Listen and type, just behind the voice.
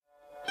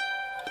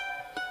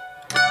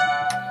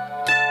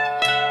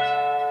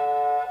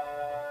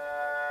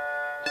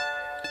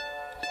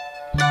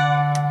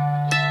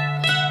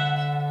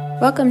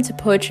Welcome to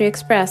Poetry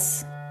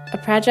Express, a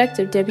project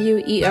of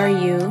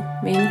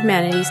WERU, Maine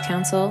Humanities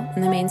Council,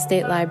 and the Maine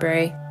State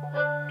Library.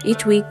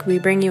 Each week, we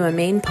bring you a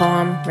Maine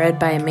poem read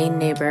by a Maine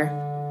neighbor.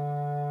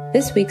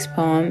 This week's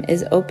poem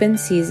is Open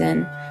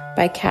Season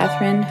by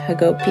Catherine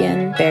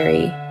Hagopian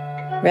Berry,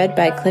 read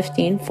by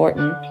Cliftine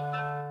Fortin.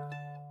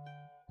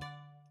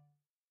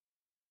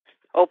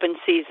 Open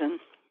Season.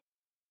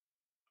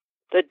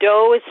 The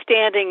doe is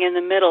standing in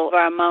the middle of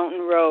our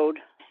mountain road,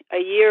 a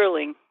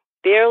yearling,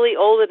 barely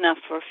old enough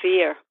for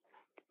fear.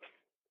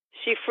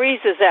 She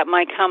freezes at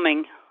my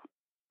coming.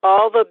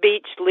 All the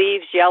beech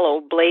leaves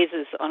yellow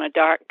blazes on a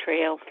dark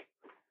trail.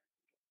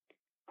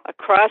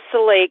 Across the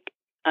lake,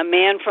 a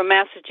man from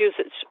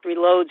Massachusetts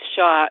reloads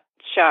shot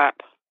sharp,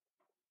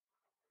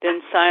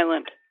 then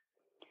silent.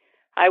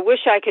 I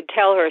wish I could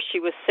tell her she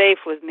was safe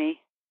with me.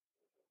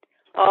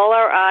 All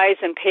our eyes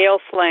and pale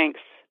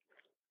flanks,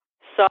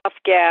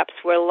 soft gaps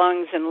where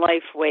lungs and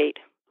life wait.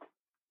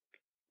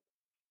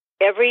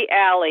 Every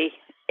alley,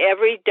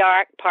 every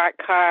dark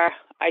parked car,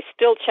 I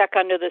still check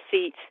under the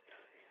seats.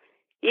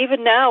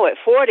 Even now at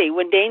 40,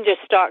 when danger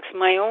stalks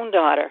my own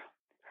daughter,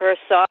 her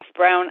soft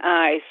brown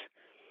eyes,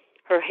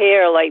 her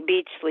hair like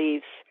beech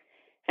leaves,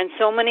 and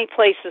so many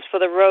places for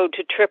the road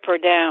to trip her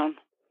down.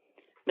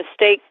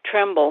 Mistake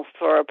tremble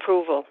for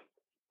approval.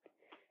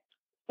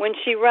 When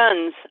she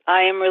runs,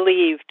 I am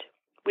relieved.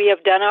 We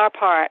have done our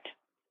part.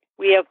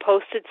 We have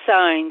posted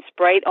signs,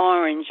 bright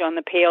orange, on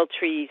the pale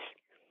trees.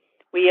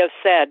 We have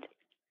said,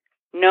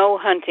 no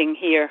hunting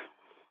here.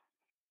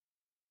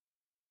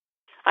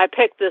 I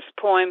picked this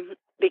poem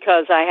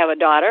because I have a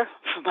daughter,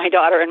 for my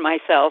daughter and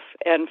myself,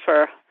 and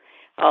for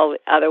all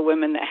the other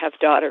women that have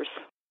daughters.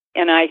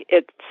 And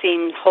it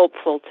seemed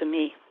hopeful to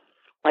me,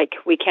 like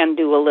we can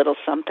do a little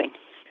something.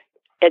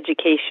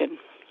 Education.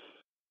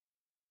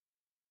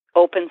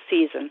 Open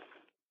Season.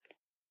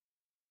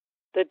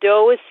 The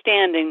doe is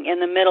standing in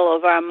the middle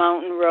of our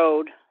mountain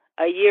road,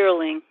 a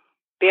yearling,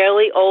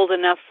 barely old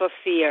enough for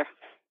fear.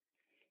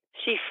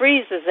 She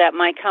freezes at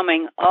my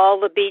coming. All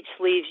the beech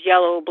leaves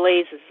yellow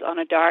blazes on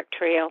a dark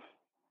trail.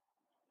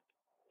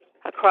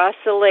 Across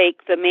the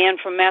lake, the man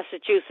from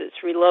Massachusetts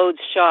reloads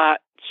shot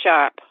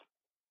sharp,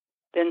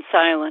 then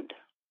silent.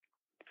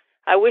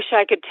 I wish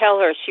I could tell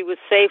her she was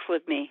safe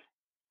with me.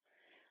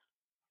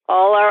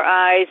 All our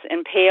eyes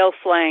and pale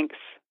flanks,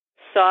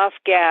 soft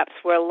gaps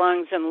where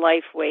lungs and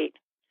life wait.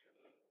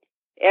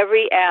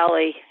 Every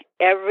alley,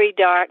 every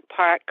dark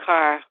parked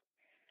car.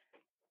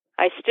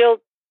 I still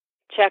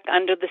check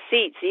under the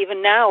seats,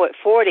 even now at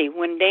 40,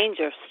 when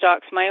danger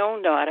stalks my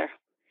own daughter.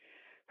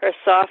 Her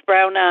soft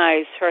brown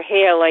eyes, her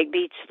hair like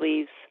beech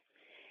leaves,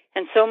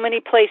 and so many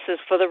places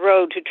for the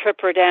road to trip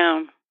her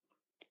down.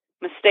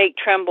 Mistake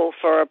tremble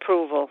for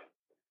approval.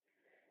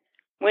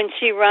 When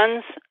she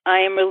runs, I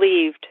am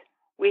relieved.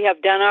 We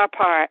have done our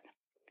part.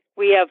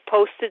 We have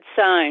posted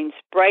signs,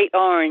 bright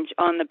orange,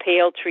 on the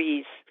pale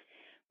trees.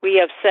 We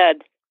have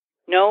said,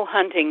 no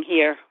hunting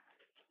here.